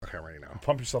him right now.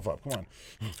 Pump yourself up. Come on.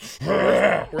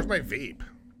 Where's my vape?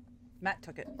 Matt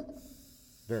took it.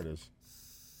 There it is.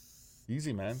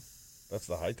 Easy, man. That's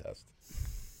the high test.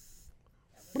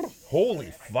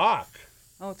 Holy fuck.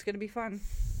 Oh, it's going to be fun.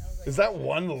 Is that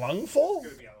one lung full?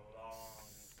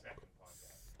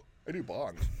 I do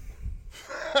bongs.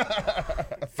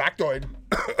 Factoid.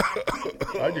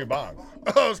 I do bongs.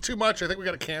 Oh, it's too much. I think we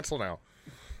got to cancel now.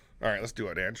 All right, let's do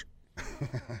it, Ange.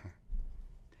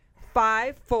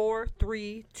 5, 4,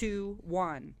 3, 2,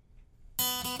 1.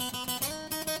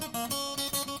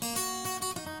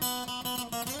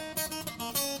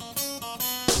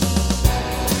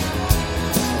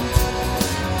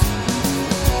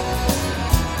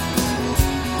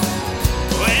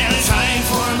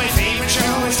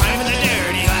 It's time for the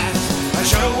Dirty Glass, a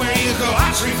show where you go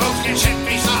out, three folks get shit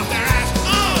face off their ass.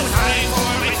 Oh, it's time for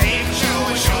my favorite show,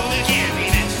 a show that can't be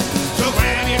missed. So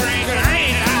grab your drink and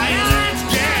rain it high, and let's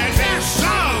get this.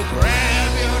 So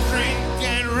grab your drink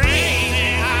and rain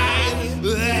it high,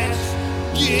 let's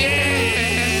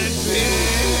get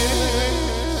this.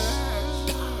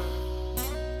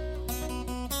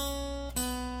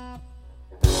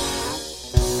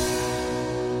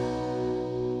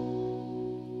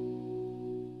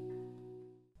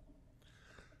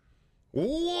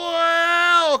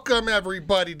 Welcome,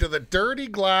 everybody, to the Dirty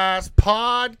Glass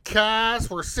Podcast.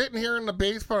 We're sitting here in the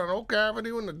basement on Oak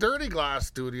Avenue in the Dirty Glass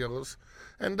Studios.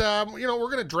 And, we're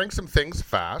going to drink some things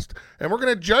fast, and we're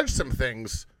going to judge some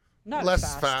things Not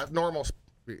less fast. Normal.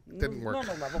 Didn't work.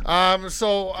 Normal level.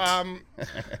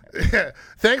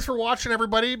 Thanks for watching,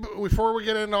 everybody. Before we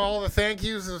get into all the thank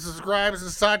yous and subscribes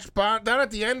and such, down at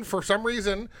the end, for some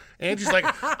reason, Angie's like,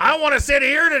 I want to sit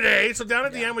here today. So down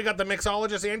at the end, we got the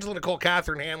mixologist, Angela Nicole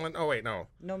Catherine Hanlon. Oh, wait, no.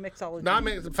 No mixology. Not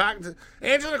mix. In fact,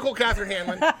 Angela Nicole Catherine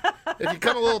Hanlon. If you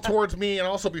come a little towards me and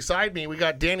also beside me, we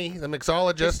got Danny, the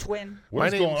mixologist. His twin.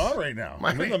 What's going on right now?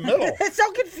 I'm in the middle. It's so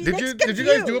confused. Did you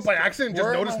guys do it by accident? Just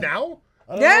Where am notice I? now?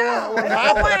 Yeah, I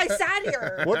don't know why I sat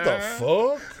here. What the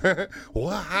fuck?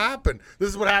 What happened? This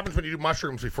is what happens when you do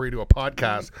mushrooms before you do a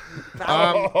podcast.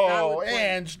 Oh,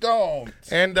 Ange, don't.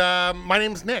 And my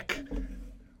name's Nick.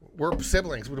 We're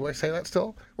siblings. Do I say that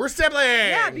still? We're siblings.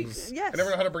 Yeah, yes. I never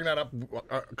know how to bring that up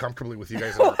comfortably with you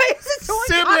guys. Why is it so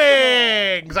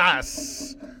Siblings,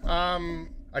 us.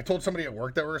 I told somebody at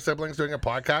work that we were siblings doing a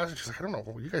podcast, and she's like, I don't know,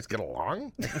 you guys get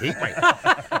along?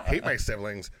 I hate my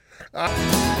siblings.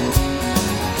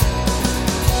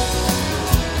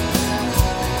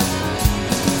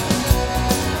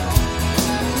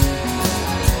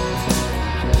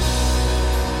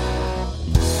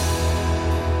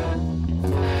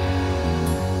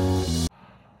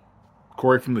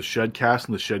 Corey from the Shedcast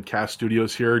and the Shedcast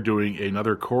Studios here doing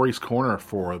another Corey's Corner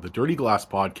for the Dirty Glass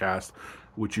Podcast,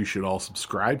 which you should all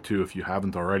subscribe to if you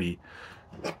haven't already.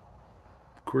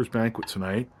 Coors Banquet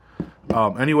tonight.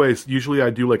 Anyways, usually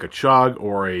I do like a chug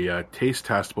or a taste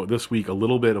test, but this week a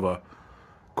little bit of a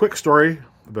quick story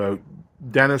about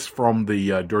Dennis from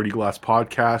the Dirty Glass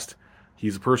Podcast.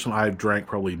 He's a person I've drank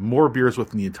probably more beers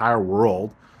with in the entire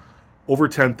world. Over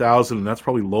 10,000, and that's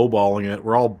probably lowballing it.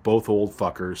 We're all both old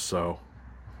fuckers, so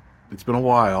it's been a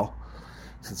while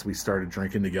since we started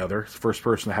drinking together. It's the first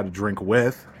person I had to drink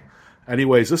with.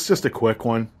 Anyways, this is just a quick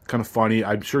one. Kind of funny.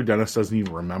 I'm sure Dennis doesn't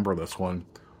even remember this one.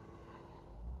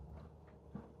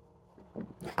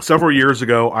 Several years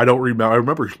ago, I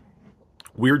remember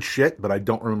weird shit, but I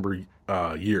don't remember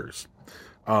years.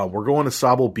 We're going to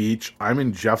Sable Beach. I'm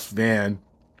in Jeff's van.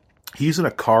 He's in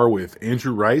a car with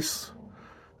Andrew Rice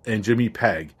and Jimmy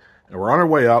Pegg. And we're on our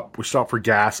way up. We stop for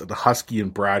gas at the Husky in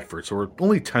Bradford. So we're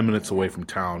only 10 minutes away from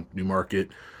town, Newmarket.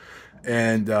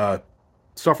 And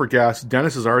stop for gas.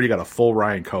 Dennis has already got a full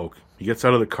Ryan Coke. He gets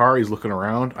out of the car. He's looking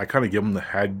around. I kind of give him the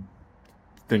head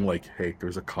thing like, hey,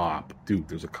 there's a cop. Dude,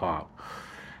 there's a cop.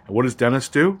 And what does Dennis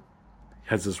do? He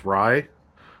has this rye.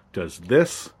 Does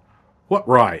this. What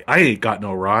rye? I ain't got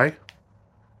no rye.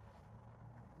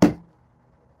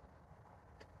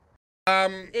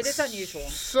 It is unusual.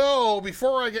 So,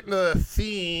 before I get into the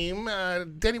theme,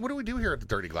 Danny, what do we do here at the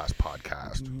Dirty Glass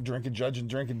Podcast? Drink and judge and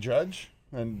drink and judge.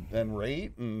 And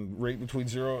rate between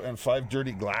 0 and 5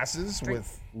 dirty glasses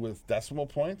with decimal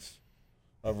points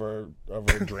of our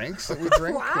drinks that we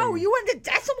drink. Wow, you went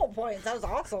to decimal points. That was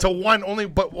awesome. To one, only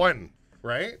but one,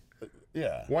 right?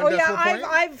 Yeah. One decimal point?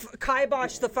 I've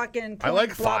kiboshed the fucking point, I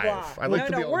like blah, 5. blah. I like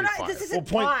to be able to do 5. This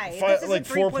isn't Well, 5. five This like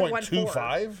isn't 3.14.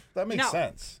 4.25? That makes No.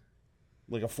 sense.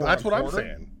 Like a 4 That's what I'm 1/4?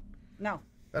 saying. No.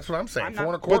 That's what I'm saying. I'm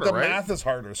 4 not- 1/4, But the right? math is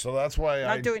harder, so that's why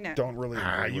I doing it. don't really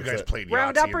agree you with guys it. played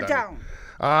Round Yahtzee up or and down?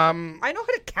 done it. I know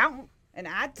how to count and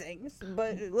add things,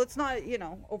 but let's not,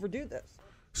 overdo this.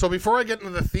 So before I get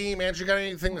into the theme, Andrew, you got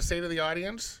anything to say to the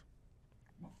audience?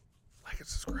 Like and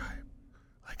subscribe.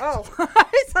 Oh,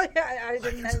 it's like, I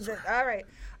didn't know. All right.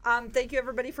 Thank you,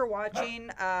 everybody, for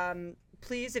watching.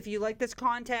 Please, if you like this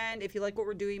content, if you like what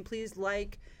we're doing, please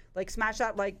smash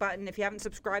that like button. If you haven't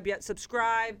subscribed yet,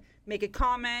 subscribe. Make a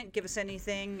comment. Give us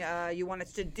anything you want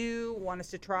us to do, want us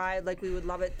to try. Like, we would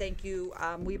love it. Thank you.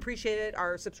 We appreciate it.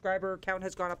 Our subscriber count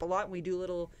has gone up a lot, and we do a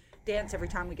little dance every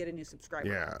time we get a new subscriber.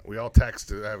 Yeah, we all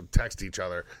text each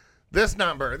other. This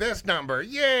number,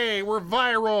 yay, we're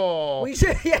viral. We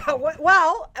should, yeah.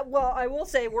 Well, I will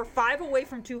say we're 5 away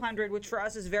from 200, which for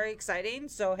us is very exciting.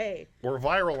 So hey, we're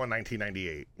viral in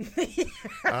 1998.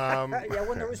 Yeah,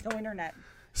 when there was no internet.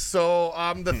 So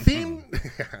the theme,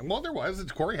 well, there was.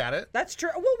 Corey had it. That's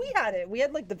true. Well, we had it. We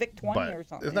had like the Vic 20 or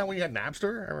something. Isn't that when you had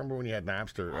Napster? I remember when you had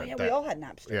Napster. Oh, yeah, we all had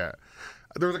Napster. Yeah.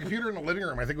 There was a computer in the living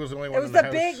room. I think it was the only one It was in the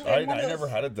the house. big. I one of those- never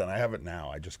had it then. I have it now.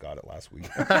 I just got it last week.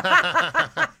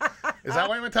 Is that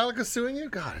why Metallica's suing you?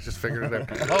 God, I just figured it out.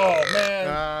 Oh man.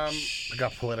 I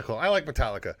got political. I like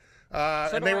Metallica.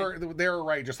 And they do were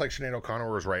right, just like Sinead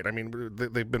O'Connor was right. I mean,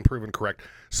 they've been proven correct.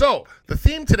 So the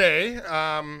theme today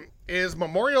is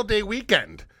Memorial Day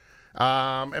weekend.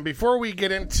 And before we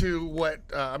get into what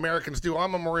Americans do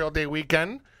on Memorial Day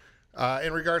weekend,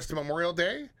 in regards to Memorial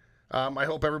Day, I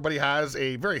hope everybody has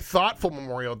a very thoughtful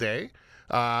Memorial Day.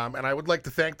 And I would like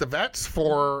to thank the vets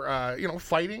for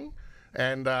fighting.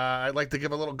 And I'd like to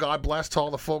give a little God bless to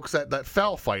all the folks that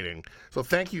fell fighting. So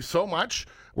thank you so much.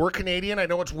 We're Canadian. I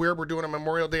know it's weird we're doing a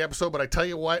Memorial Day episode, but I tell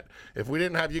you what, if we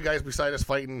didn't have you guys beside us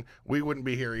fighting, we wouldn't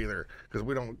be here either, because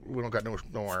we don't got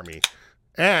no army.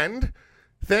 And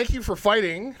thank you for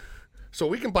fighting, so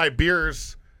we can buy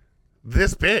beers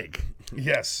this big.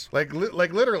 Yes. Like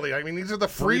literally. I mean, these are the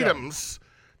freedoms.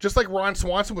 Just like Ron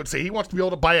Swanson would say, he wants to be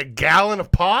able to buy a gallon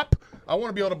of pop. I want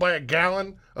to be able to buy a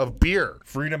gallon of beer.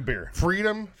 Freedom beer.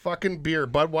 Freedom fucking beer.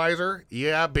 Budweiser,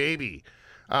 yeah, baby.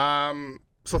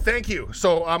 So thank you.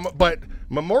 So, but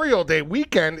Memorial Day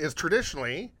weekend is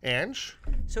traditionally, Ange?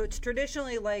 So it's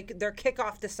traditionally like their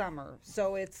kickoff to summer.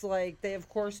 So it's like they, of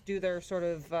course, do their sort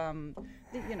of,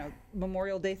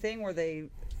 Memorial Day thing where they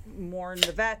mourn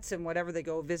the vets and whatever. They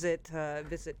go visit On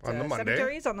the Monday.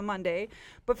 cemeteries on the Monday.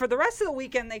 But for the rest of the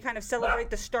weekend, they kind of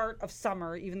celebrate the start of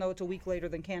summer, even though it's a week later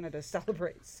than Canada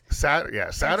celebrates.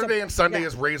 Saturday and Sunday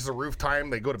is raise the roof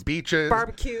time. They go to beaches.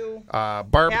 Barbecue.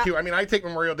 Barbecue. Yeah. I mean, I take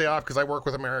Memorial Day off because I work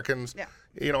with Americans. Yeah.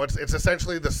 You know, it's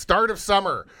essentially the start of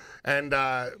summer, and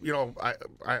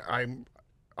I'm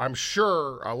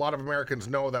sure a lot of Americans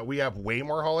know that we have way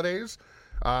more holidays.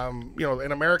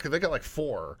 In America, they got like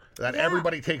 4 that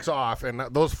everybody takes off, and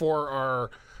those 4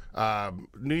 are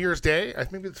New Year's Day. I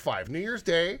think it's 5. New Year's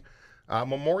Day,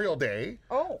 Memorial Day,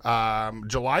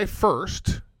 July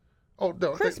 1st. Oh,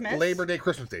 no, Christmas. Labor Day,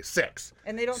 Christmas Day, 6.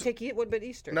 And they don't take what about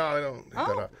Easter? No, they don't.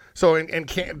 Oh. So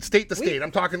in state to state,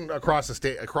 I'm talking across the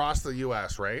state, across the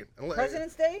U.S., right?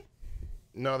 President's Day?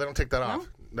 No, they don't take that off.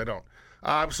 They don't.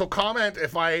 So comment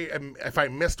if I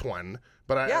missed one.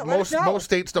 But Yeah, let us know. most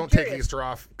states don't I'm take curious. Easter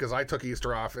off, because I took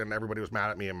Easter off and everybody was mad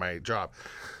at me in my job.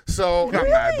 So not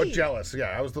mad, but Really? jealous.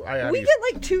 Yeah, I had We Easter.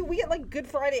 get like 2. We get like Good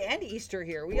Friday and Easter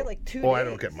here. We get like 2 Oh, days. I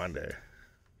don't get Monday.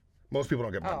 Most people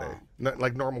don't get Monday.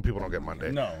 Like normal people don't get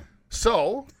Monday. No.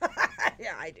 So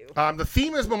Yeah, I do. the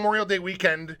theme is Memorial Day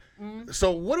weekend.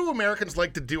 So what do Americans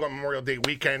like to do on Memorial Day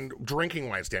weekend, drinking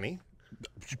wise, Denny?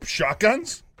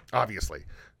 Shotguns? Obviously,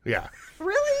 yeah.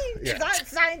 Really? Yeah. Is that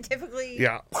scientifically?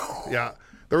 Yeah.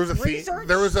 There was a Research?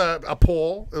 there was a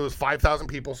poll. It was 5,000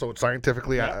 people, so it's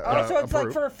scientifically Oh, so it's like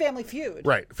approved. for Family Feud.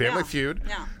 Right, Family Yeah. Feud.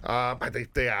 Yeah.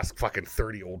 They asked fucking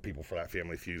 30 old people for that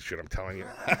Family Feud shit. I'm telling you.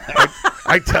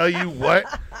 I tell you what.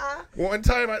 One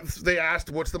time they asked,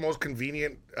 "What's the most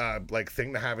convenient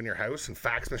thing to have in your house?" And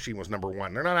fax machine was number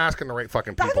 1. They're not asking the right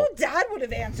fucking That's people. what Dad would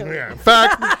have answered. Yeah,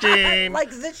 fax machine.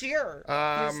 Like this year.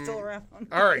 He's still around.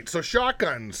 All right, so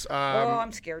shotguns.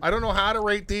 I'm scared. I don't know how to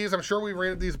rate these. I'm sure we've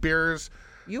rated these beers.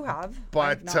 You have.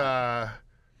 But I've not.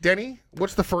 Denny,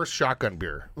 what's the first shotgun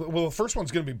beer? Well, the first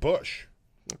one's going to be Bush.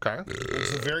 Okay.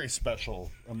 It's a very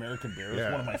special American beer. It's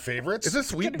Yeah. one of my favorites. Is it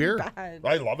sweet beer? Bad.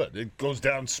 I love it. It goes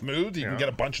down smooth. You can get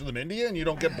a bunch of them in you, and you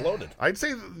don't get bloated. I'd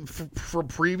say from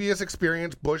previous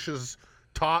experience, Bush is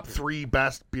top 3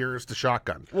 best beers to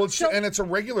shotgun. Well, it's a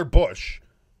regular Bush,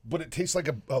 but it tastes like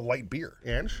a light beer.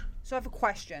 Ange, So I have a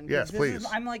question. Yes, This please. is-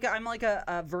 I'm like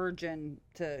a virgin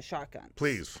to shotgun.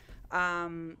 please.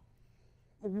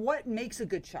 What makes a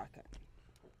good shotgun?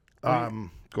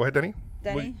 Go ahead, Denny.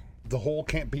 Denny? The hole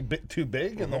can't be too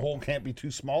big, and the hole can't be too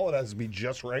small. It has to be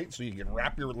just right, so you can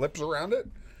wrap your lips around it.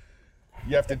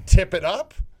 You have to tip it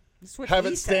up, That's what have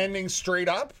he it said. standing straight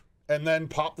up, and then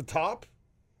pop the top.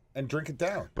 and drink it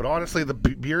down. But honestly, the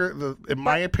beer, in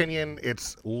my opinion,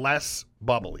 it's less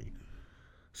bubbly.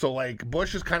 So like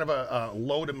Busch is kind of a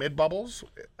low to mid bubbles.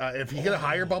 If you get a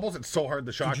higher bubbles, it's so hard to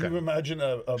Could shotgun. you imagine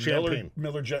a Champagne.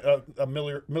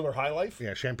 Miller High Life?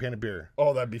 Yeah, champagne and beer.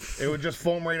 Oh, that'd be. It would just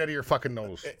foam right out of your fucking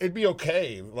nose. It'd be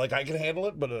okay. Like I can handle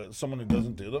it, but someone who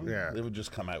doesn't do them, Yeah. it would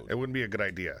just come out It wouldn't be a good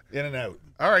idea. in and out.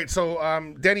 All right, so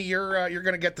Denny, you're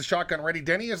gonna get the shotgun ready.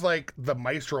 Denny is like the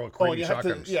maestro of Oh, creating you have to.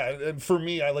 shotguns. Yeah, and for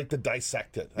me, I like to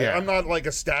dissect it. Yeah. I'm not like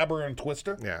a stabber and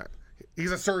twister. Yeah.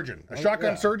 He's a surgeon. A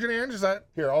shotgun yeah. surgeon, Ange? Is that?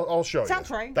 Here, I'll show Sounds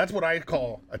you. right. That's what I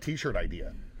call a t-shirt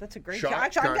idea. That's a great Shotgun.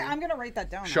 Actually, I'm going to write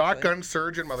that down. Shotgun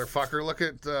surgeon, motherfucker. Look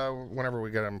at whenever we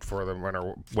get them for them on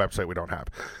our website we don't have.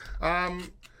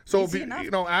 So, Easy enough.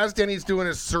 as Denny's doing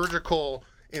his surgical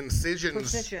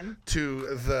incisions Precision.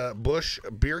 to the Busch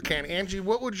beer can, Angie,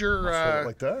 what would your Hold it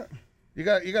like that. you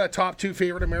got a top 2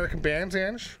 favorite American bands,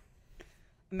 Ange?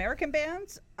 American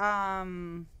bands?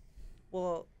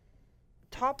 Well,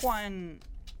 top one.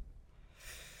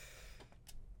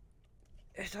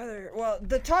 It's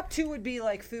the top 2 would be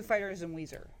like Foo Fighters and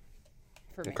Weezer.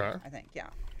 For me, Okay. I think, yeah.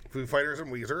 Foo Fighters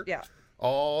and Weezer. Yeah.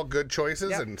 All good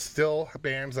choices Yep. and still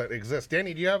bands that exist.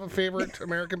 Danny, do you have a favorite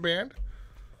American band?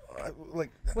 Like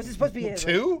What's it supposed to be?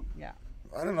 2? Yeah.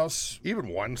 I don't know. Even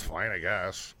one's fine, I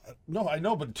guess. No, I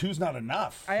know, but 2's not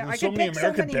enough. I There's could so many pick so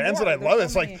American many bands more. that I There's love. so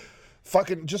It's many. like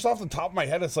fucking just off the top of my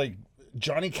head. It's like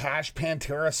Johnny Cash,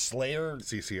 Pantera, Slayer,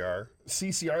 CCR.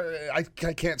 CCR. I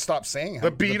can't stop saying The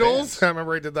it. Beatles. I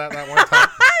remember I did that one time.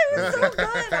 It was so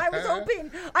good. I was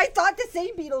hoping. I thought to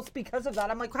say Beatles because of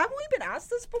that. I'm like, haven't we been asked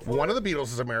this before? One of the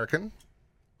Beatles is American.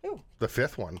 Who? The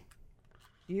 5th one.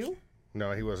 You?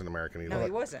 No, he wasn't American either. No,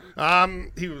 he wasn't.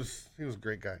 He was a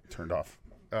great guy. Turned off.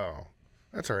 Oh,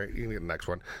 that's all right. You can get the next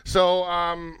one. So,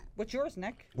 What's yours,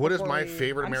 Nick? what is Before my we-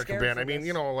 favorite I'm American scared band? for I mean, this.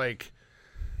 you know, like,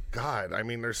 God, I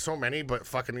mean, there's so many, but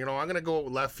fucking, you know, I'm gonna go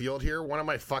left field here. One of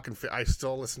my fucking, I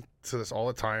still listen to this all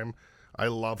the time. I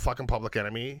love fucking Public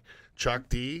Enemy, Chuck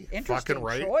D, Interesting fucking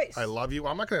right. choice. I love you.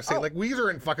 I'm not gonna say like Weezer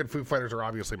and fucking Foo Fighters are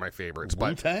obviously my favorites, but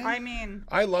Wu-Tang? I mean,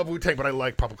 I love Wu-Tang, but I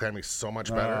like Public Enemy so much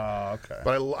better. Oh, okay.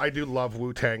 But I do love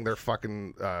Wu-Tang. They're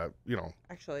fucking,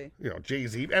 actually,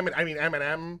 Jay-Z. I mean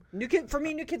Eminem. New Kids on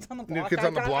the Block. Kids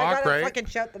on the I Block, gotta right? fucking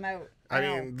shout them out. I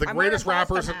know. mean, the I'm greatest wearing a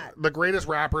Boston rappers, hat. the greatest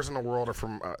rappers in the world are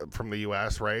from the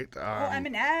U.S., right? Oh,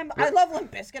 Eminem. I love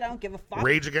Limp Bizkit. I don't give a fuck.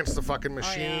 Rage Against the fucking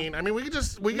Machine. I mean, we could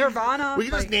just Nirvana, We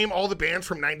could just like- name all the bands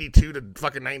from '92 to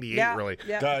fucking '98, Yeah, really.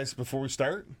 yeah, Guys, before we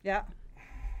start, yeah.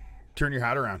 turn your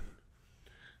hat around.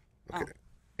 Okay.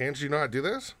 Angie, you know how to do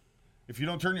this? If you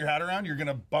don't turn your hat around, you're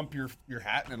gonna bump your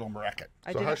hat and it'll wreck it.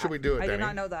 I So did how not- should we do it, I Denny? did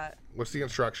not know that. What's the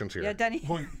instructions here? Yeah, Denny.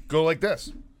 Well, go like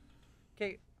this.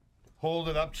 Okay. Hold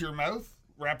it up to your mouth.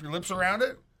 Wrap your lips around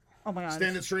it. Oh my god.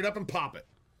 Stand it straight up and pop it.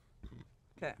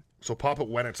 Okay. So pop it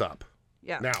when it's up.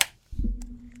 Yeah. Now.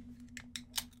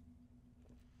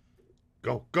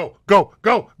 Go, go, go,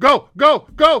 go, go, go,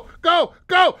 go, go,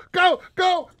 go, go,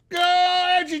 go, go!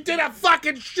 Angie did a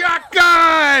fucking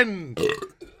shotgun!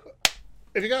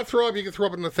 If you gotta throw up, you can throw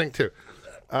up in the thing too.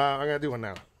 I'm gonna do one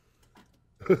now.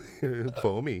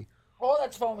 Foamy. Oh,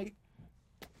 that's foamy.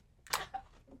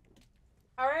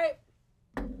 All right.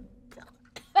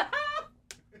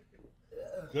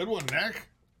 Good one, Nick.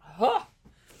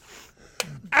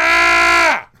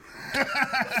 Ah!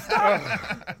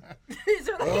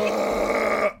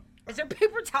 Is there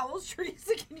paper towels,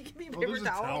 Teresa? Can you give me a paper there's a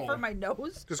towel towel. for my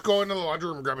nose? Just go into the laundry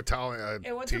room and grab a towel.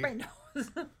 It went T, through my nose.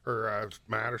 or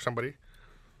Matt or somebody.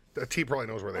 The T probably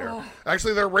knows where they are.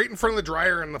 Actually, they're right in front of the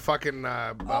dryer in the fucking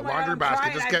Oh my laundry God, I'm basket.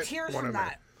 crying. Just I get have tears one from in there.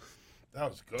 that. That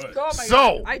was good. Oh my So-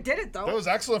 God. I did it though. That was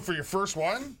excellent for your first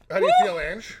one. How do you feel,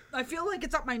 Ange? I feel like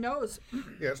it's up my nose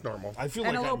Yeah, it's normal. I feel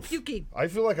and like a little I'm pukey, I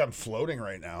feel like I'm floating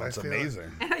right now. It's feel it. amazing.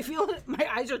 and I feel my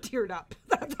eyes are teared up.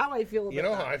 That's how I feel. About You know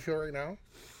that. how I feel right now?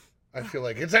 I feel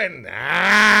like it's an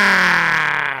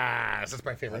ass. That's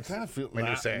my I favorite. kind of feel when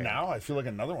you say it. now. I feel like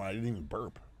another one. I didn't even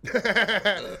burp.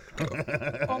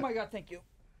 Oh my God! Thank you.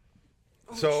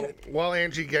 So while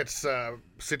Angie gets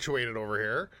situated over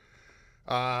here,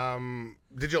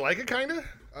 did you like it? Kind of.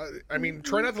 I mean,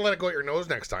 try not to let it go at your nose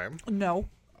next time. No.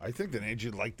 I think that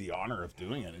Angie liked the honor of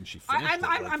doing it, and she finished I'm it.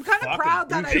 like kind of fucking proud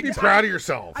that You I should be did. proud of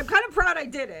yourself. I'm kind of proud I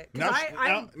did it. 'cause Now,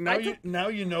 I took- now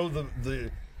you know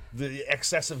the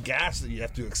excessive gas that you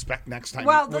have to expect next time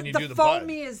well, when you the do the bud.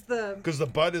 foamy is the Because the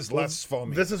bud is less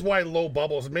foamy. This is why low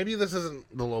bubbles. Maybe this isn't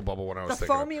the low bubble one I was the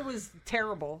thinking. foamy was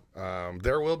terrible.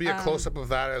 There will be a close up of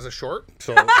that as a short,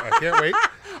 so I can't wait.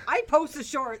 I post a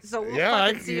short, so we'll Yeah,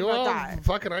 fucking see about that.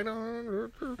 fucking I know.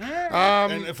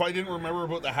 and if I didn't remember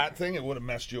about the hat thing, it would have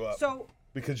messed you up. So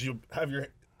because you have it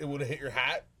would have hit your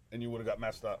hat and you would have got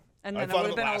messed up. And I then it thought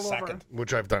would of have it been last all over. second.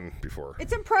 Which I've done before.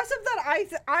 It's impressive that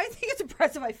I think it's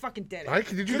impressive I fucking did it.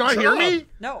 Did you Good not hear job. me?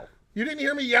 No. You didn't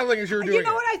hear me yelling as you were doing You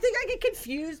know it. what? I think I get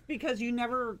confused because you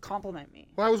never compliment me.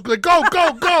 Well, I was like, go,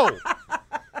 go, go.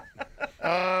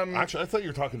 Actually, I thought you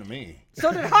were talking to me.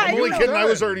 So did I. I'm only you know. kidding. I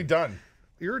was already done.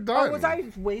 You're done. Oh, was I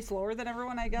way slower than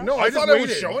everyone, I guess? No, I just thought I was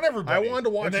waited. showing everybody. I wanted to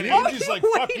watch and then you. Angie's Oh, like,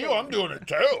 you "Fuck waited. you, I'm doing it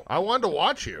too." I wanted to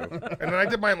watch you. And then I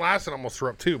did mine last and almost threw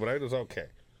up too, but I was okay.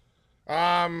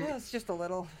 Yeah, it's just a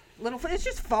little. It's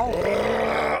just foam.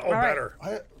 Better.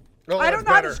 Oh, I that's don't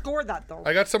know how better. to score that though.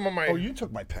 I got some on my. Oh, you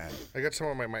took my pen. I got some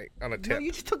on my mic on a No, tip.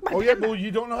 you just took my. Oh yeah, pen well back. you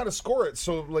don't know how to score it,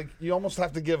 so like you almost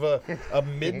have to give a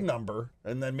mid number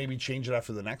and then maybe change it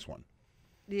after the next one.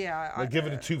 Yeah. Like give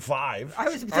it a 2.5. I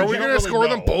was. Are we You don't going to really score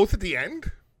them know. both at the end?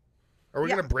 Are we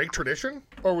Yeah. going to break tradition?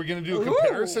 Or are we gonna do a Ooh.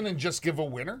 comparison and just give a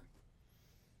winner?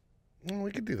 Well,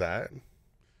 we could do that.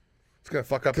 It's going to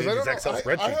fuck up Because I Angie's don't Excel know.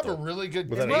 spreadsheet. I have though. a really good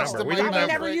With that list number. in We my didn't mind have-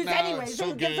 never right use now. anyways, It's so so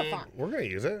who gives a good. fuck? We're going to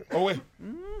use it. Oh wait,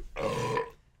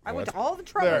 I went to all the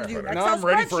trouble there. to do an Now Excel I'm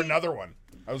ready for spreadsheet. another one.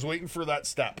 I was waiting for that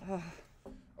step.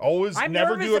 Always I'm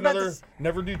never nervous do about another. this.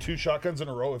 Never do 2 shotguns in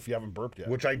a row if you haven't burped yet.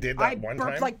 Which I did I that one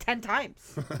burped time. like 10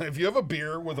 times. If you have a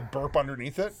beer with a burp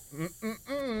underneath it,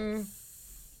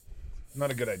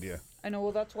 not a good idea. I know.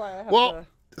 Well, that's why I have. Well,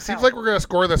 the seems help. like we're going to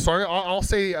score this. So I'll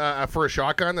say for a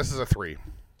shotgun, this is a 3.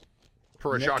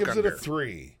 For a Nick shotgun gives it a beer.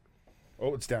 3.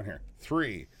 Oh, it's down here.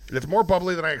 3. It's more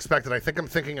bubbly than I expected. I think I'm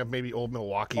thinking of maybe Old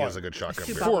Milwaukee as a good shotgun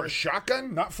too beer. bubbly. For a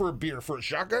shotgun, not for a beer. For a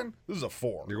shotgun, this is a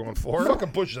 4. You're going 4?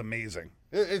 Fucking Bush is amazing.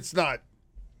 It's not.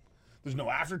 There's no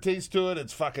aftertaste to it.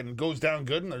 It's fucking goes down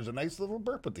good, and there's a nice little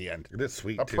burp at the end. It is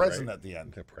sweet, A too, present right? at the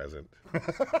end. A present.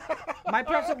 My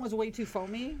present was way too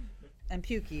foamy and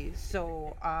pukey,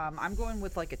 so I'm going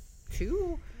with like a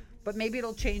 2, but maybe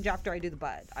it'll change after I do the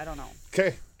bud. I don't know.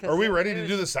 Okay, 'Cause are we it ready to is-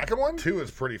 do the second one? 2 is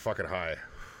pretty fucking high.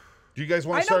 Do you guys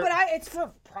want I to know, start? but it's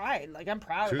for pride. Like I'm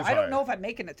proud. Two's I don't high. know if I'm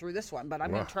making it through this one, but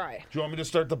I'm gonna try. Do you want me to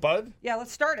start the bud? Yeah,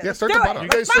 let's start it. Yeah, Let's start do the it. bottom. You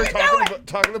guys Let's start fucking do it.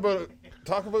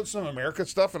 talk about some America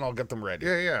stuff, and I'll get them ready.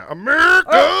 Yeah, yeah.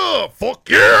 America! Fuck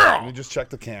yeah! Let me just check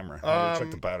the camera. I'm gonna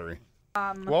check the battery.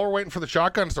 While we're waiting for the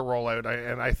shotguns to roll out,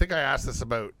 and I think I asked this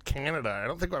about Canada. I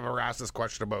don't think I've ever asked this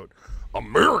question about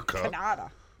America. Canada.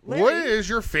 What Larry, is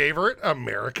your favorite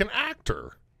American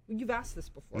actor? You've asked this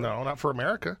before. No, not for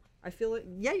America. I feel it.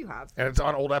 Yeah, you have. And it's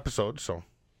on old episodes, so.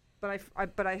 But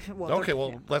well. Okay, well,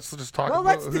 yeah. let's just talk Well,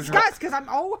 about let's who's discuss because I'm.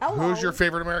 Oh, hello. Who's your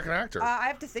favorite American actor? I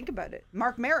have to think about it.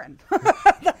 Mark Maron.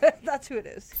 That's who it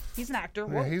is. He's an actor.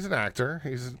 Yeah, Well, he's an actor.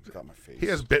 Got my face. He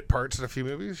has bit parts in a few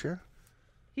movies, yeah.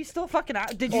 he's still fucking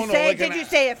out. Did you Oh, no, say? like Did an you a-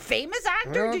 say a famous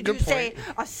actor? Well, Did you good say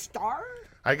point. a star?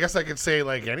 I guess I could say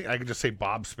like any. I could just say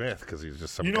Bob Smith because he's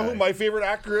just some. You know guy. who my favorite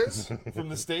actor is from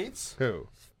the States? Who?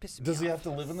 Does he have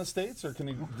to live in the States, or can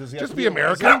he? Does he have Just to be a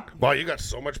American. resident? Wow, you got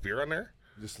so much beer on there.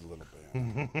 Just a little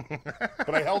bit.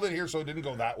 But I held it here so it didn't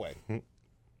go that way.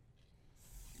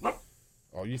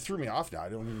 Oh, you threw me off now. I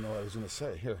don't even know what I was going to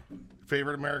say. Here.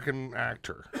 Favorite American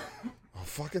actor. Oh,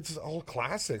 fuck, it's all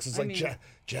classics. It's I like mean-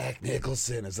 Jack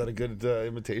Nicholson. Is that a good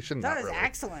imitation? That Not is really.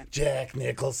 excellent. Jack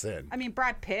Nicholson. I mean,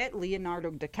 Brad Pitt, Leonardo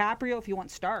DiCaprio. If you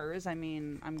want stars, I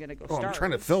mean, I'm gonna go Oh, stars. I'm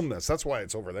trying to film this. That's why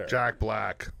it's over there. Jack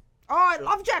Black. Oh, I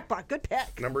love Jack Black. Good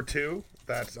pick. Number 2.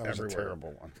 That's That was everywhere. a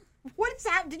terrible one. What is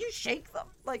that? Did you shake them?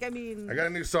 Like, I mean, I got a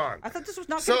new song. I thought this was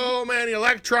not. Gonna So many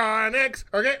electronics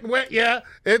are getting wet. Yeah,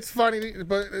 it's funny,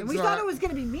 but it's we not. thought it was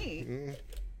gonna be me.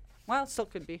 Well, it still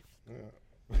could be.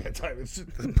 We're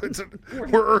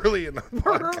early in the We're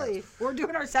podcast. early. We're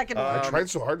doing our second one. I tried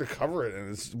so hard to cover it,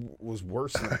 and it was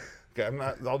worse. Than, okay, I'm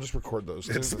not. I'll just record those.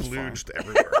 Two. It's That's fine. splooged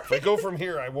everywhere. If I go from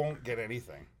here, I won't get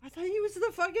anything. I thought he was the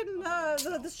fucking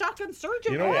the shotgun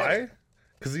surgeon. You know right? why?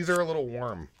 Because these are a little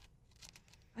warm.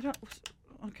 I don't.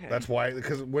 Okay. That's why.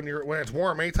 Because when it's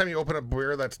warm, anytime you open a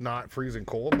beer that's not freezing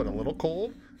cold but a little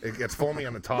cold, it gets foamy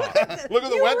on the top. Look at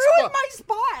the you wet ruined spot. my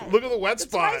spot. Look at the wet It's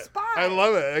spot. my spot. I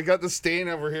love it. I got the stain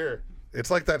over here.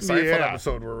 It's like that Seinfeld Yeah.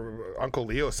 episode where Uncle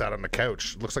Leo sat on the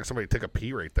couch. Looks like somebody took a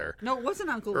pee right there. No, it wasn't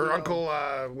Uncle Or Leo. Uncle,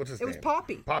 what's his It name? was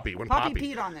Poppy. Poppy. When Poppy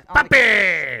Poppy peed on it.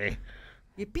 Poppy!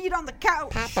 You peed on the couch.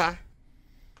 Papa.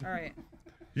 All right.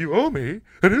 You owe me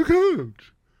a new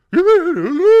couch.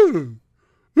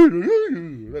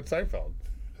 That's Seinfeld.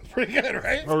 Pretty good,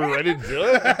 right? Are we ready to do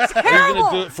it? Are you Terrible.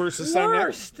 gonna do it first this time? Nick?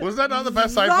 Worst. Was that not the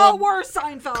best The Seinfeld? worst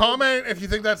Seinfeld. Comment if you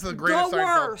think that's the greatest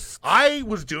Seinfeld. worst. I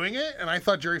was doing it, and I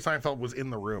thought Jerry Seinfeld was in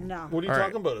the room. No. What are you All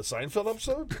talking about? A Seinfeld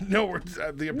episode? No,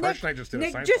 the impression I just did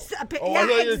Nick of Seinfeld. just Oh, yeah, I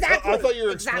thought exactly. I thought you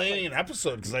were Exactly. explaining an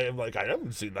episode because I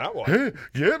haven't seen that one. Hey,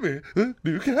 get me a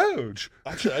new couch.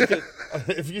 Actually, I could,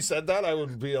 if you said that, I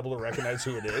would be able to recognize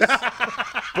who it is.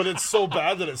 but it's so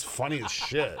bad that it's funny as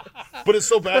shit. But it's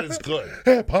so bad it's good.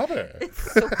 Hey, Papa.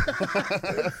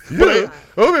 But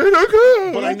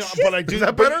But I know, but I do. Is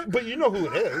that better? But you know who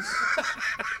it is.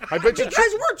 I bet you.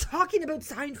 Because we're talking about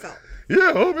Seinfeld.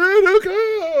 Yeah, oh man,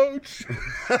 oh coach.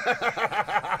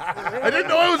 I didn't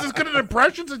know I was as good at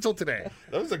impressions until today.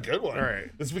 That was a good one. All right.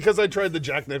 It's because I tried the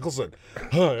Jack Nicholson.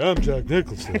 Hi, I'm Jack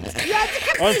Nicholson. You had to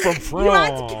compete. I'm from You had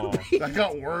to France. compete. That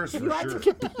got worse for You had sure.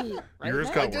 to compete. Yours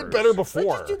right? got I did worse. better Let's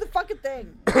before. just do the fucking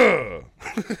thing.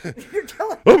 You're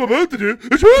killing I'm about to do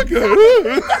a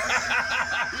shotgun.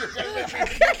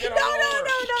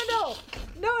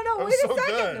 No, wait so a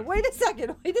second. good. Wait a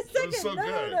second. It was so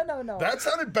good. No. That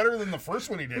sounded better than the first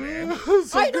one he did, Ange.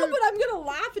 I know, but I'm going to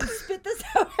laugh and spit this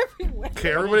out everywhere.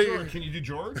 Okay, everybody. Can you do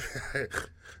George?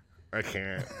 I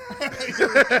can't.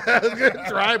 I was gonna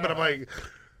try, but I'm like,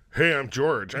 hey, I'm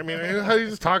George. I mean, how you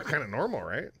just talk kind of normal,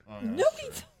 right? Nobody.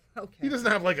 Okay. He doesn't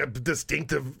have like a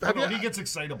distinctive. Have, No, you, he gets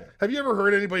excitable. have you ever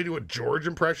heard anybody do a George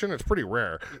impression? It's pretty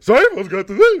rare. Seinfeld's got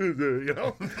the, you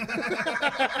know.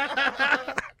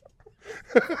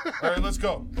 All right, let's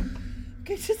go.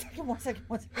 Okay, just a second. One second.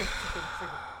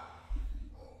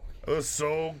 It was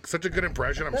such a good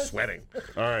impression. I'm sweating.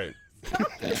 All right.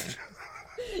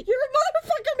 You're a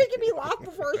motherfucker making me laugh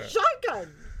before a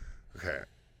shotgun. Okay.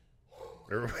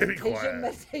 Everybody be quiet.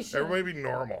 Meditation. Everybody be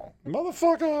normal.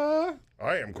 Motherfucker.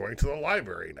 I am going to the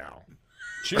library now.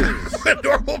 Cheers. What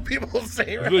normal people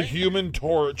say, The right? Human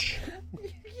Torch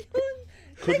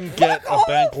couldn't get a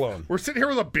bank loan. We're sitting here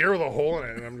with a beer with a hole in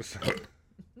it, and I'm just. All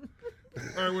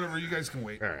All right, whatever. You guys can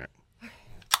wait. right.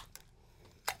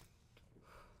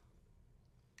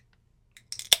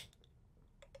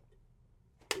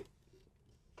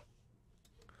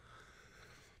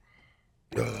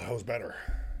 That was better.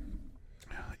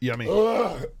 Yummy.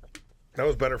 That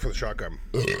was better for the shotgun.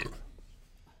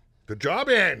 Good job,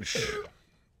 Ange.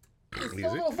 It's Easy.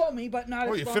 a little foamy, but not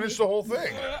Oh, as you foamy. finished the whole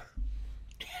thing.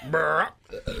 Brr.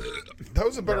 That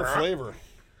was a better flavor.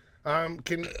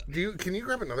 Can you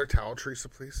grab another towel, Teresa,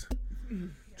 please?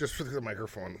 Just for the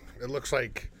microphone. It looks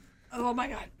like Oh my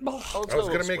god. I was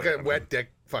gonna make a wet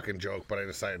dick fucking joke, but I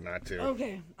decided not to.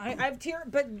 Okay, I have tear,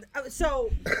 but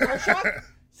so our shot.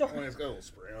 So It's got a little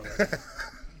spray on it.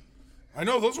 I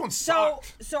know those ones so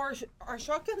sucked. our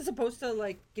shotgun supposed to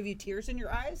like give you tears in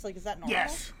your eyes? Like, is that normal?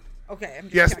 Yes. Okay. I'm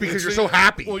just Yes, checking. because you're so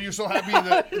happy. Well, you're so happy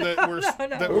that we're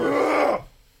no. that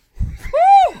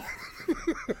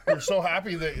we're so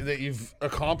happy that you've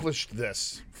accomplished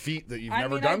this feat that you've I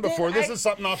never mean, I done did- before. This I- is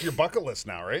something off your bucket list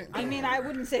now, right? I mean, I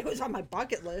wouldn't say it was on my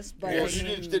bucket list, but I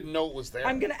mean, didn't know it was there.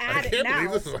 I'm gonna I add it can't now.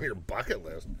 believe this is on your bucket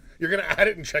list. You're gonna add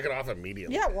it and check it off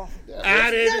immediately. Yeah, well,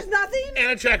 Added there's nothing.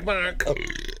 and a check mark.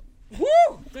 Woo!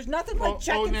 There's nothing like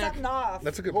checking Nick. something off.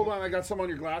 That's a good. Hold on, I got some on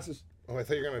your glasses. Oh, I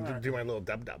thought you were gonna do my little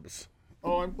dub dubs.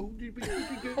 Oh, I'm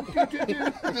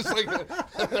just like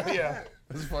yeah.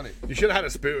 That's funny. You should have had a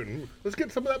spoon. Let's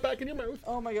get some of that back in your mouth.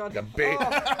 Oh my god. Like a baby.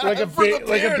 Oh. Like a the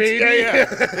like a parents.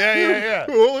 baby. Yeah.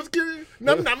 Oh, let's get it.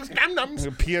 Num nums num nums.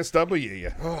 PSW,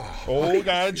 yeah. Oh,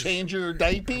 gotta change your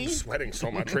diaper. Sweating so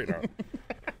much right now.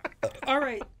 All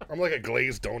right. I'm like a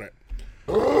glazed donut.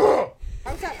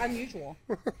 How's that unusual?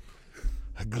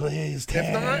 A glazed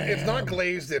It's not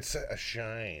glazed. It's a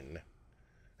shine.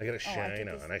 I got a shine get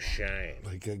this. on. I shine.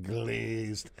 like a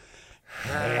glazed.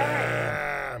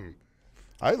 Um,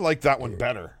 I like that one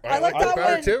better. I like like that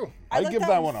better one. too. I I'd like give that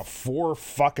that one. one a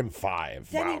 4-5.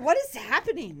 Denny, Wow. what is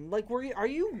happening? Like, are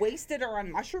you wasted or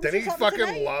on mushrooms? Then he or something fucking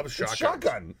tonight? loves It's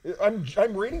shotguns. shotgun.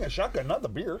 I'm rating a shotgun, not the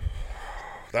beer.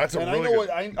 That's a And really I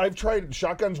know good. I've tried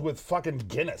shotguns with fucking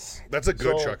Guinness. That's a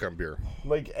good So, shotgun beer.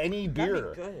 Like any That'd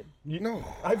beer. be good. No.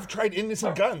 I've tried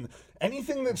innocent gun.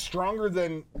 Anything that's stronger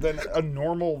than a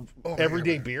normal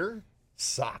everyday beer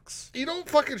sucks. You don't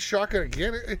fucking shotgun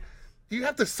again. You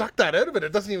have to suck that out of it.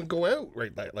 It doesn't even go out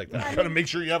right like that. You gotta make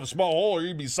sure you have a small hole, or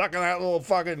you'd be sucking that little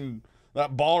fucking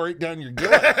that ball right down your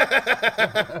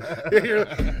gut. You're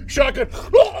shotgun.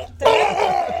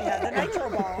 Yeah, the nitro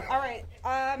ball. All right.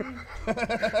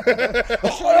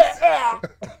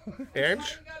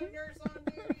 Ange?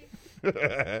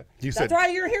 You said That's why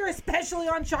you're here, especially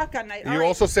on shotgun night. All you right,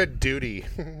 also said duty.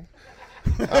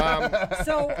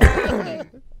 So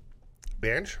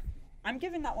Ange? I'm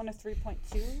giving that one a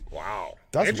 3.2. Wow.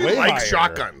 That's Ange way likes higher.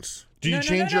 shotguns. Do you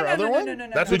change your other one?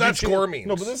 That's no. what that score means.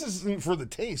 No, but this isn't for the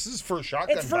taste. This is for a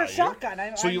shotgun. It's for a value.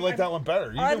 shotgun. So you like that one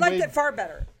better? You I can liked wait- it far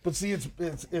better. But see, it's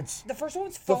The first one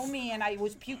was foamy, and I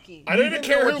was puking. I don't even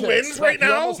care who wins right You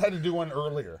now. almost had to do one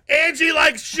earlier. Angie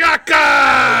likes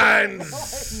shotguns.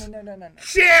 No.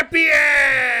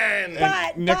 Champion.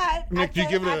 But Nick, I do you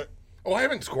give it Oh, I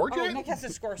haven't scored Oh, yet? Nick has to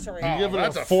score. Sorry. You give it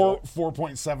that's a a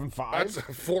 4.75. That's a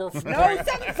 4. No,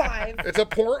 7.5. It's a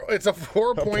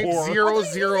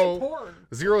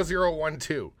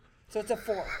 4.000012. So it's a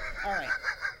 4. All right.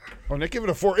 Oh, Nick, give it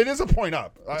a 4. It is a point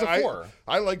up. It's a 4.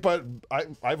 I like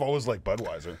I've always liked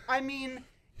Budweiser. I mean,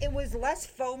 it was less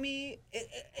foamy.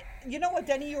 You know what,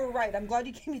 Denny? You were right. I'm glad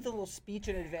you gave me the little speech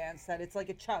in advance that it's like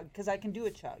a chug, because I can do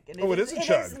a chug. And Oh, it is a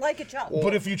chug. It is like a chug.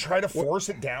 But if you try to force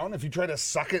it down, if you try to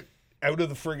suck it out of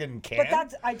the friggin' can, But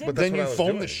that's I did. But then what you I was foam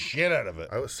doing. the shit out of it.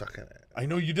 I was sucking it. I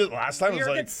know you did last time. You're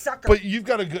I a was good like, sucker. but you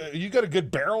got a good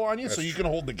barrel on you, so you can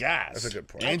hold the gas. That's a good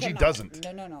point. I Angie cannot. doesn't,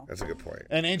 No. That's a good point.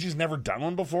 and Angie's never done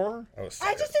one before. I was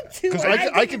I sucking just it. did 2. Because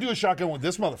I can do a shotgun with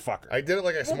this motherfucker. I did it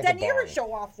like I Well, smoked then a you're a bong.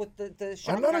 show off with the I'm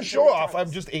shotgun not a to show the off. chugs. I'm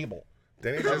just able.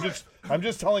 Danny, I'm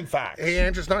just telling facts. hey,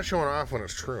 Andrew's not showing off when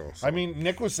it's true. So. I mean,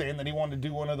 Nick was saying that he wanted to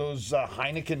do one of those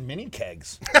Heineken mini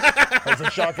kegs as a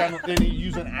shotgun, and he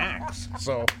used an axe.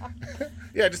 So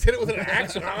yeah, just hit it with an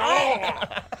axe.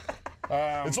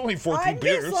 it's only 14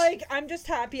 beers. I'm just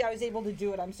happy I was able to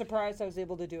do it. I'm surprised I was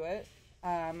able to do it.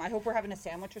 I hope we're having a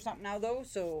sandwich or something now, though.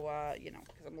 So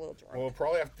because I'm a little drunk. We'll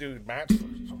probably have to do Matt's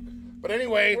first. But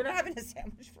anyway, We're not having a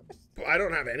sandwich first. I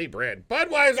don't have any bread.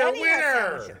 Budweiser Danny has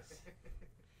winner. sandwiches.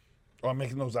 Oh, I'm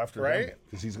making those after Right?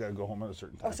 because he's got to go home at a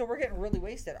certain Oh, time. so we're getting really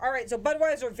wasted. All right, so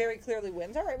Budweiser very clearly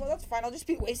wins. All right, well, that's fine. I'll just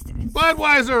be wasted.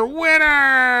 Budweiser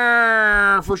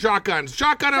winner for shotguns.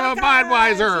 Shotgun of a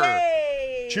Budweiser.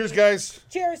 Yay! Cheers, guys.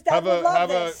 Cheers. Dad would love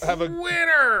this. Have a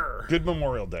Winner. good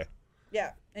Memorial Day.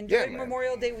 Yeah. Enjoy Yeah, man.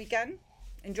 Memorial Day weekend.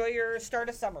 Enjoy your start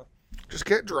of summer. Just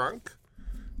get drunk.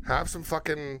 Have some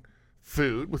fucking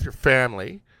food with your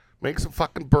family. Make some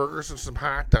fucking burgers and some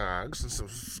hot dogs and some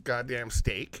goddamn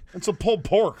steak. It's a pulled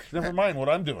pork. Never mind what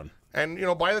I'm doing. And,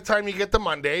 by the time you get to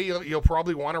Monday, you'll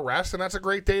probably want to rest. And that's a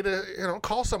great day to,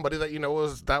 call somebody that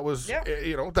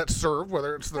Yeah. that served,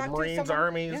 whether it's the Talk to Marines, someone.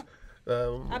 Armies.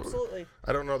 Absolutely.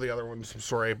 I don't know the other ones. I'm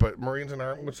sorry, but Marines and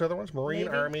Army. What's the other ones? Marine,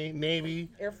 Navy. Army, Navy,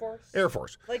 Air Force. Air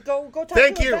Force. Like, go talk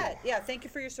Thank to you. a vet. Yeah, thank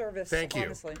you for your service. Thank you.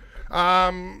 Honestly.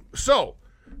 So,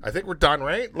 I think we're done,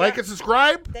 right? Like and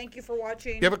subscribe. Thank you for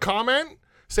watching. You have a comment?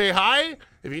 Say hi.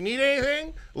 If you need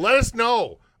anything, let us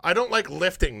know. I don't like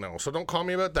lifting, though, so don't call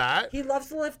me about that. He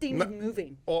loves lifting and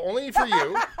moving. Well, only for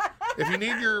you. If you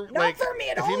need your Not for me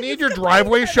at if all. you need Just your get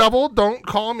driveway me. shoveled, don't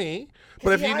call me.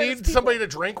 But if he you hires need people. somebody to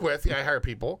drink with, I hire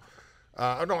people. No,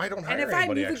 I don't hire And if I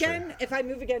anybody. move actually. if I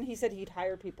move again, he said he'd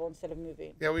hire people instead of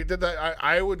moving. Yeah, we did that.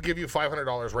 I would give you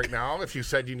 $500 right now if you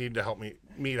said you need to help me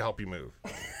to help you move.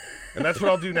 And that's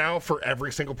what I'll do now for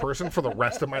every single person for the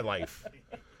rest of my life.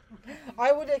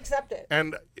 I would accept it.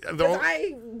 And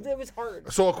Because it was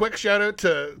hard. so a quick shout out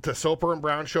to Soper and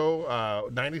Brown Show,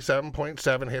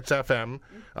 97.7 Hits FM.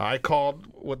 I called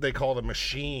what they call the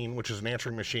machine, which is an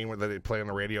answering machine where they play on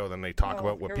the radio, then they talk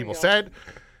about what here we people go. said.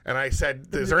 And I said,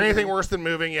 is there anything worse than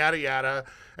moving? Yada, yada.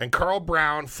 And Carl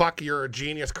Brown, fuck, you're a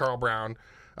genius, Carl Brown.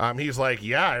 He's like,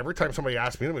 yeah, every time somebody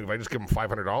asks me to move, I just give them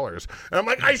 $500. And I'm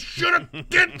like, I should have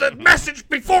did the message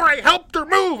before I helped her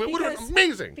move. It would have been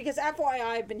amazing. Because FYI,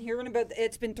 I've been hearing about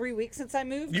it's been 3 weeks since I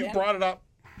moved. You and brought it up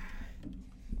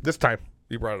this time.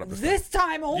 You brought it up this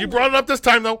time only. You brought it up this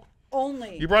time, though.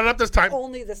 only. You brought it up this time.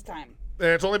 Only this time. And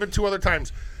it's only been 2 other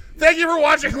times. Thank you for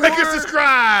watching. Like and subscribe.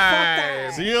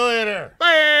 that. See you later. Bye.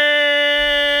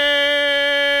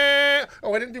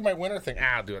 Oh, I didn't do my winner thing.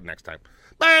 I'll do it next time.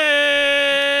 Bye.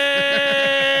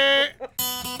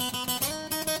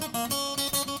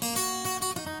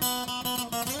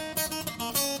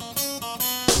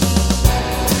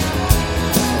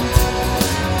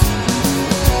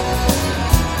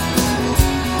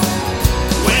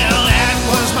 Well, that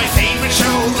was my favorite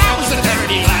show. That was the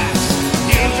Dirty Laps.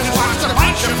 You just watched a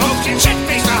bunch of folks get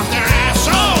shit-faced off their ass.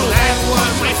 So that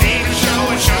was my favorite show,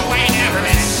 a show I never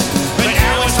miss. But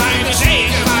now it's time to say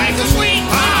goodbye, 'cause we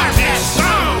are missed. So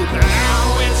now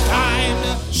it's time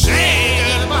to say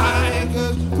goodbye,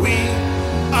 'cause we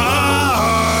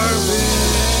are missed.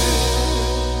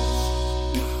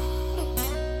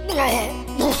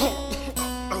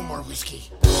 No more whiskey.